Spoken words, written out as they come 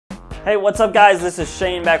Hey, what's up guys? This is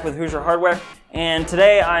Shane back with Hoosier Hardware, and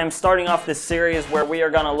today I'm starting off this series where we are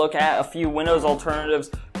going to look at a few Windows alternatives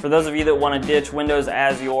for those of you that want to ditch Windows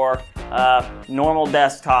as your normal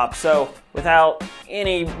desktop. So without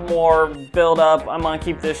any more build up, I'm going to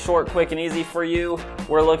keep this short, quick, and easy for you.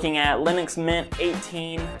 We're looking at Linux Mint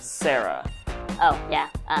 18 Sarah. Oh yeah,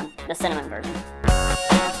 the cinnamon version.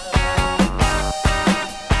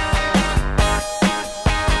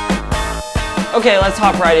 Okay, let's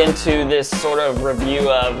hop right into this sort of review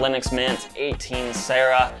of Linux Mint 18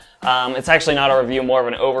 Sarah. It's actually not a review, more of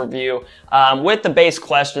an overview, with the base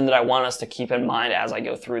question that I want us to keep in mind as I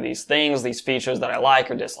go through these things, these features that I like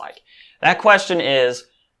or dislike. That question is,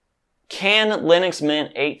 can Linux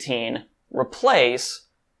Mint 18 replace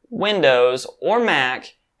Windows or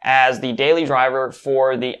Mac as the daily driver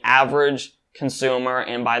for the average consumer?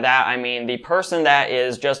 And by that I mean the person that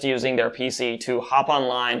is just using their PC to hop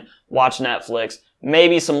online, watch Netflix,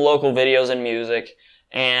 maybe some local videos and music,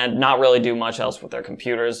 and not really do much else with their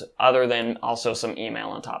computers other than also some email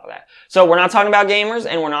on top of that. So we're not talking about gamers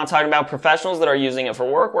and we're not talking about professionals that are using it for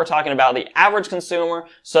work. We're talking about the average consumer,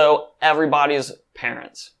 so everybody's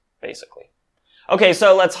parents, basically. Okay,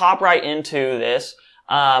 so let's hop right into this.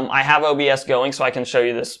 I have OBS going so I can show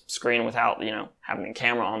you this screen without, having the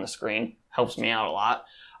camera on the screen. Helps me out a lot.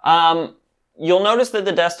 You'll notice that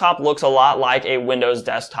the desktop looks a lot like a Windows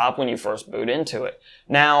desktop when you first boot into it.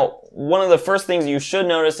 Now, one of the first things you should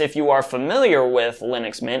notice if you are familiar with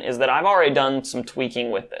Linux Mint is that I've already done some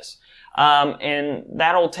tweaking with this. And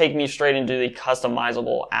that'll take me straight into the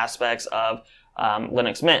customizable aspects of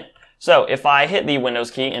Linux Mint. So if I hit the Windows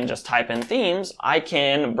key and just type in themes, I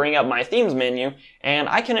can bring up my themes menu and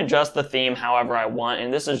I can adjust the theme however I want,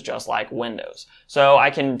 and this is just like Windows. So I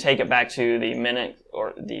can take it back to the Mint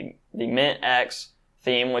or the Mint X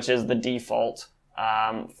theme, which is the default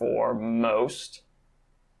for most.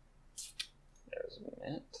 There's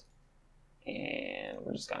Mint. And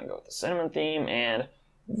we're just going to go with the cinnamon theme, and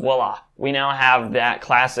voila, we now have that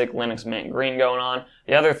classic Linux Mint green going on.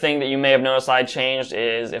 The other thing that you may have noticed I changed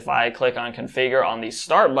is if I click on configure on the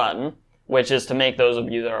start button, which is to make those of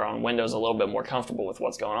you that are on Windows a little bit more comfortable with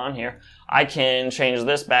what's going on here, I can change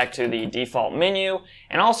this back to the default menu.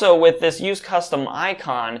 And also with this use custom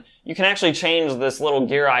icon, you can actually change this little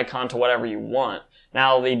gear icon to whatever you want.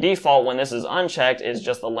 Now the default when this is unchecked is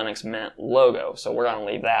just the Linux Mint logo, so we're going to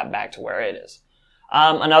leave that back to where it is.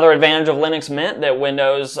 Another advantage of Linux Mint that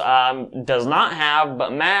Windows does not have,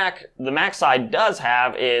 but the Mac side does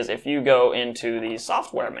have, is if you go into the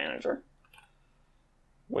software manager,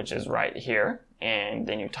 which is right here, and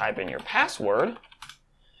then you type in your password,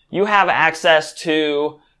 you have access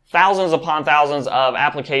to thousands upon thousands of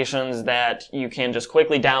applications that you can just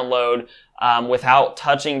quickly download without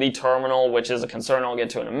touching the terminal, which is a concern I'll get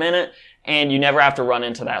to in a minute, and you never have to run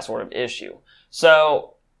into that sort of issue.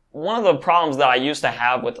 So one of the problems that I used to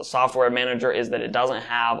have with the software manager is that it doesn't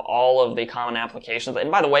have all of the common applications.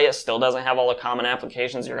 And by the way, it still doesn't have all the common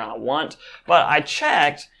applications you're going to want. But I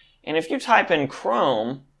checked, and if you type in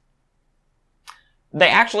Chrome, they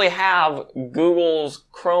actually have Google's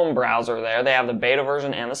Chrome browser there. They have the beta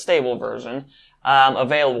version and the stable version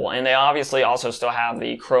available. And they obviously also still have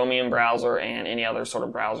the Chromium browser and any other sort of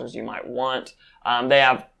browsers you might want. They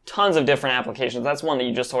have tons of different applications. That's one that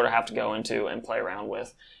you just sort of have to go into and play around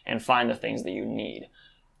with and find the things that you need.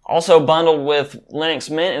 Also bundled with Linux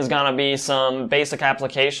Mint is going to be some basic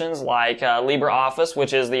applications like LibreOffice,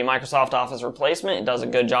 which is the Microsoft Office replacement. It does a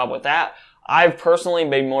good job with that. I've personally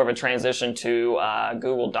made more of a transition to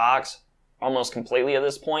Google Docs almost completely at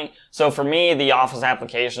this point. So for me, the Office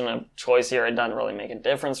application of choice here, it doesn't really make a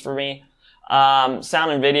difference for me.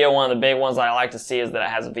 Sound and video, one of the big ones that I like to see is that it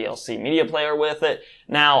has a VLC media player with it.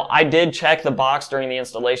 Now, I did check the box during the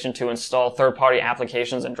installation to install third-party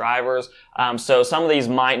applications and drivers, so some of these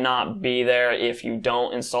might not be there if you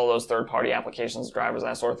don't install those third-party applications, drivers,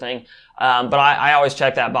 that sort of thing. But I always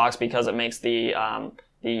check that box because it makes the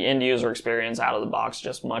end-user experience out of the box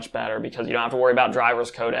just much better, because you don't have to worry about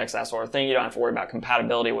drivers, codecs, that sort of thing. You don't have to worry about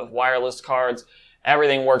compatibility with wireless cards.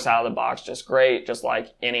 Everything works out of the box just great, just like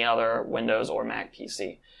any other Windows or Mac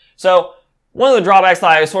PC. So one of the drawbacks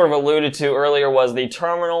that I sort of alluded to earlier was the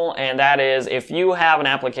terminal, and that is if you have an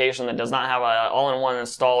application that does not have an all-in-one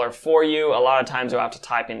installer for you, a lot of times you'll have to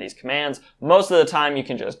type in these commands. Most of the time you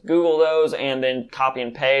can just Google those and then copy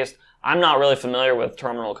and paste. I'm not really familiar with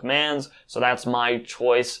terminal commands, so that's my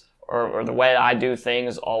choice or the way I do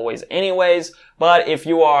things always anyways. But if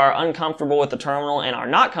you are uncomfortable with the terminal and are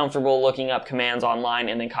not comfortable looking up commands online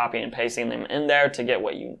and then copying and pasting them in there to get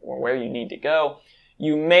what you or where you need to go,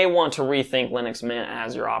 you may want to rethink Linux Mint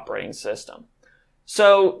as your operating system.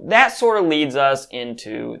 So that sort of leads us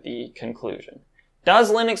into the conclusion.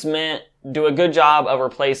 Does Linux Mint do a good job of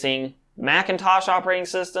replacing Macintosh operating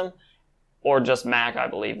system, or just Mac, I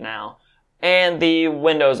believe now, and the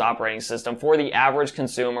Windows operating system for the average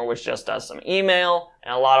consumer, which just does some email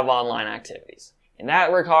and a lot of online activities? In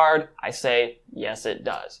that regard, I say yes, it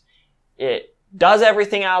does. It does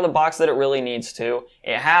everything out of the box that it really needs to.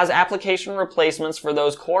 It has application replacements for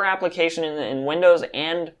those core applications in Windows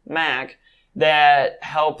and Mac that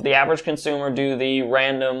help the average consumer do the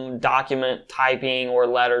random document typing or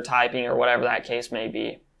letter typing or whatever that case may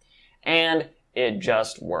be. And it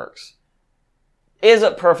just works. Is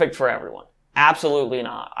it perfect for everyone? Absolutely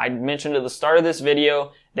not. I mentioned at the start of this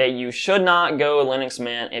video that you should not go Linux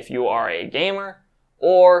Mint if you are a gamer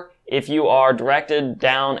or if you are directed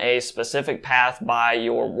down a specific path by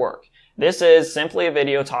your work. This is simply a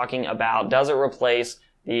video talking about, does it replace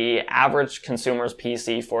the average consumer's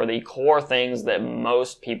PC for the core things that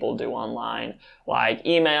most people do online, like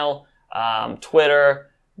email,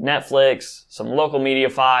 Twitter, Netflix, some local media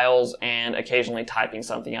files, and occasionally typing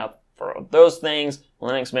something up. For those things,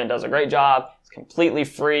 Linux Mint does a great job. It's completely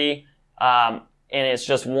free, and it's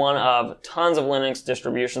just one of tons of Linux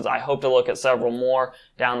distributions. I hope to look at several more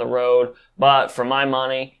down the road, but for my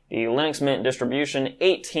money, the Linux Mint distribution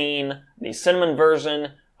 18, the Cinnamon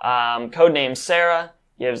version, codename Sarah,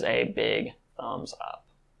 gives a big thumbs up.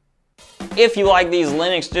 If you like these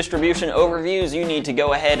Linux distribution overviews, you need to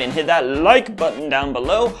go ahead and hit that like button down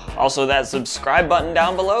below. Also that subscribe button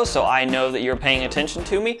down below so I know that you're paying attention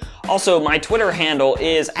to me. Also, my Twitter handle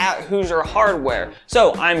is @HoosierHardware.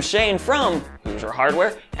 So I'm Shane from Hoosier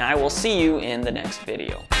Hardware, and I will see you in the next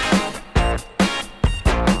video.